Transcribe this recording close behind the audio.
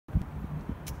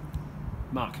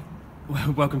Mark,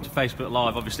 welcome to Facebook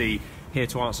Live. Obviously here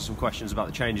to answer some questions about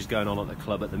the changes going on at the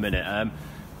club at the minute.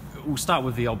 We'll start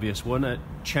with the obvious one.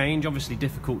 Change, obviously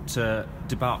difficult to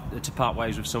part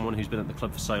ways with someone who's been at the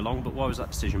club for so long, but why was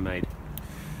that decision made?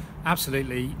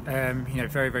 Absolutely,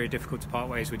 very, very difficult to part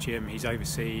ways with Jim. He's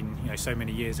overseen, so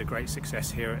many years of great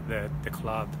success here at the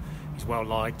club. He's well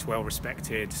liked, well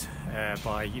respected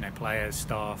by, players,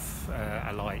 staff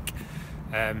alike.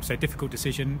 So difficult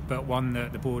decision, but one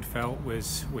that the board felt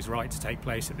was right to take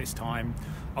place at this time,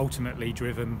 ultimately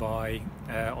driven by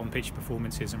on-pitch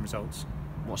performances and results.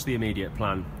 What's the immediate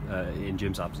plan in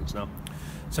Jim's absence now?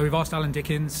 So we've asked Alan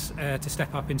Dickens to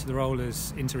step up into the role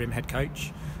as interim head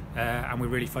coach, and we're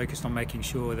really focused on making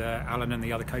sure that Alan and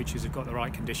the other coaches have got the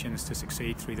right conditions to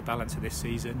succeed through the balance of this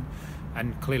season.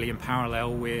 And clearly in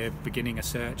parallel we're beginning a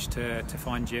search to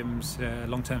find Jim's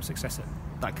long-term successor.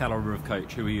 That calibre of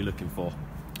coach, who are you looking for?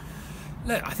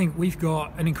 Look, I think we've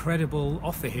got an incredible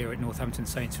offer here at Northampton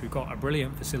Saints. We've got a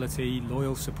brilliant facility,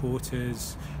 loyal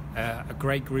supporters, a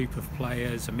great group of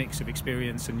players, a mix of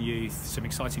experience and youth, some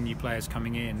exciting new players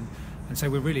coming in. And so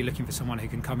we're really looking for someone who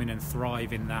can come in and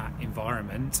thrive in that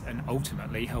environment and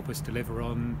ultimately help us deliver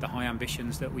on the high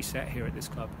ambitions that we set here at this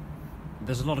club.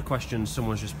 There's a lot of questions.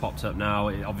 Someone's just popped up now.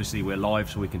 Obviously we're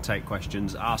live so we can take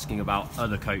questions asking about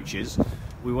other coaches.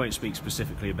 We won't speak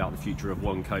specifically about the future of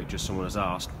one coach as someone has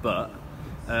asked, but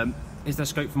is there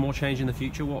scope for more change in the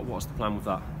future? What's the plan with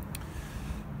that?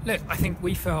 Look, I think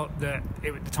we felt that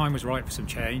the time was right for some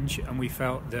change, and we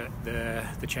felt that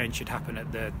the change should happen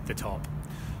at the top.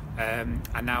 And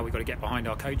now we've got to get behind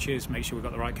our coaches, make sure we've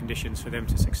got the right conditions for them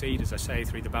to succeed, as I say,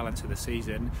 through the balance of the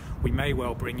season. We may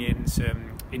well bring in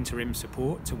some interim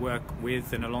support to work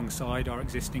with and alongside our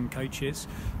existing coaches,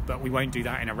 but we won't do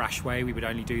that in a rash way. We would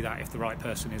only do that if the right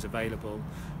person is available,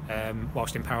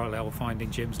 whilst in parallel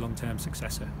finding Jim's long-term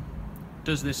successor.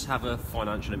 Does this have a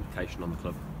financial implication on the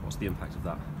club? What's the impact of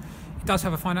that? It does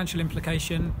have a financial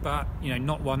implication, but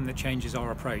not one that changes our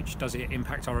approach. Does it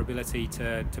impact our ability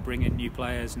to bring in new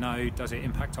players? No. Does it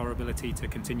impact our ability to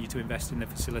continue to invest in the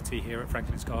facility here at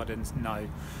Franklin's Gardens? No.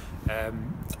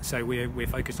 So we're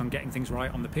focused on getting things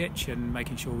right on the pitch and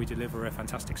making sure we deliver a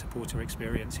fantastic supporter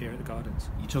experience here at the Gardens.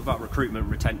 You talk about recruitment,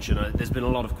 retention. There's been a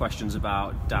lot of questions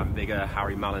about Dan Biggar,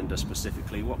 Harry Mallinder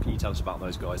specifically. What can you tell us about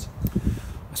those guys?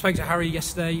 I spoke to Harry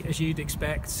yesterday, as you'd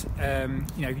expect.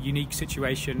 Unique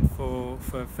situation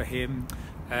for him.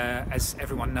 As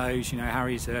everyone knows,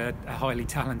 Harry's a highly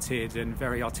talented and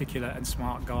very articulate and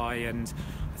smart guy, and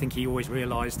I think he always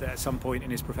realised that at some point in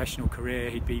his professional career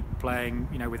he'd be playing,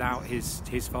 without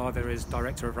his father as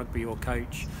director of rugby or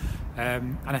coach.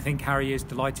 And I think Harry is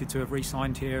delighted to have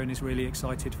re-signed here and is really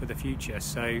excited for the future.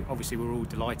 So obviously we're all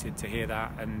delighted to hear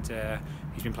that, and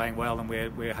he's been playing well, and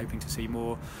we're hoping to see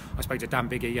more. I spoke to Dan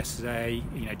Biggar yesterday.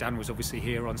 Dan was obviously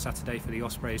here on Saturday for the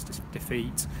Ospreys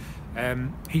defeat.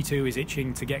 He too is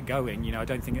itching to get going. I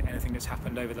don't think anything that's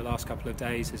happened over the last couple of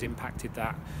days has impacted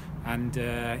that, and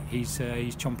he's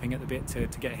chomping at the bit to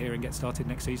get here and get started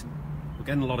next season. We're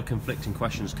getting a lot of conflicting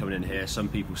questions coming in here. Some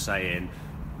people saying,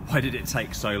 why did it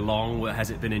take so long? Has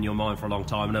it been in your mind for a long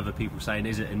time? And other people saying,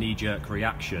 is it a knee-jerk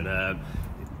reaction?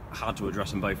 Hard to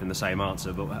address them both in the same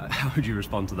answer, but how would you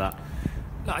respond to that?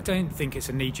 I don't think it's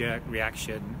a knee-jerk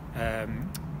reaction.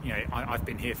 I've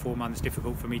been here 4 months.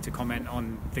 Difficult for me to comment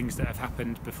on things that have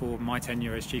happened before my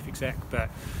tenure as chief exec,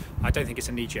 but I don't think it's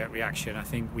a knee-jerk reaction. I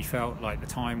think we felt like the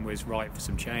time was right for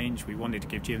some change. We wanted to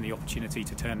give Jim the opportunity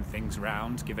to turn things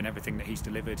around, given everything that he's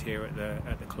delivered here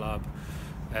at the club.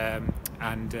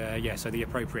 So the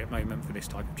appropriate moment for this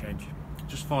type of change.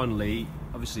 Just finally,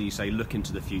 obviously you say look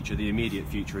into the future. The immediate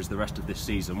future is the rest of this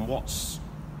season. What's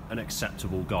an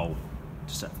acceptable goal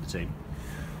to set for the team?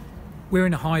 We're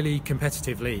in a highly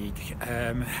competitive league,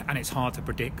 and it's hard to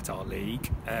predict our league,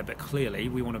 but clearly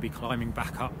we want to be climbing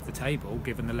back up the table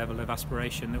given the level of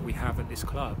aspiration that we have at this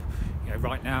club.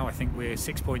 Right now I think we're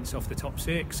 6 points off the top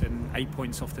 6 and 8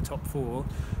 points off the top 4,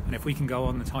 and if we can go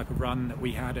on the type of run that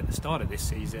we had at the start of this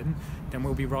season, then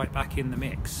we'll be right back in the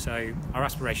mix. So our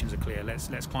aspirations are clear.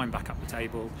 Let's climb back up the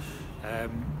table,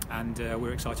 and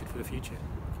we're excited for the future.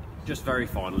 Just very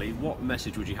finally, what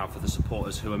message would you have for the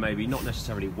supporters who are maybe not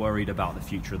necessarily worried about the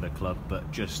future of the club,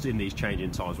 but just in these changing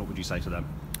times, what would you say to them?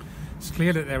 It's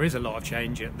clear that there is a lot of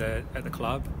change at the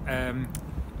club,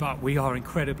 but we are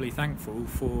incredibly thankful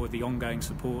for the ongoing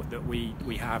support that we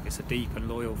have. It's a deep and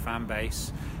loyal fan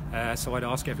base, so I'd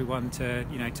ask everyone to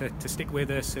stick with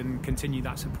us and continue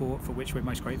that support, for which we're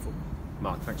most grateful.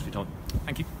 Mark, thanks for your time.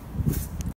 Thank you.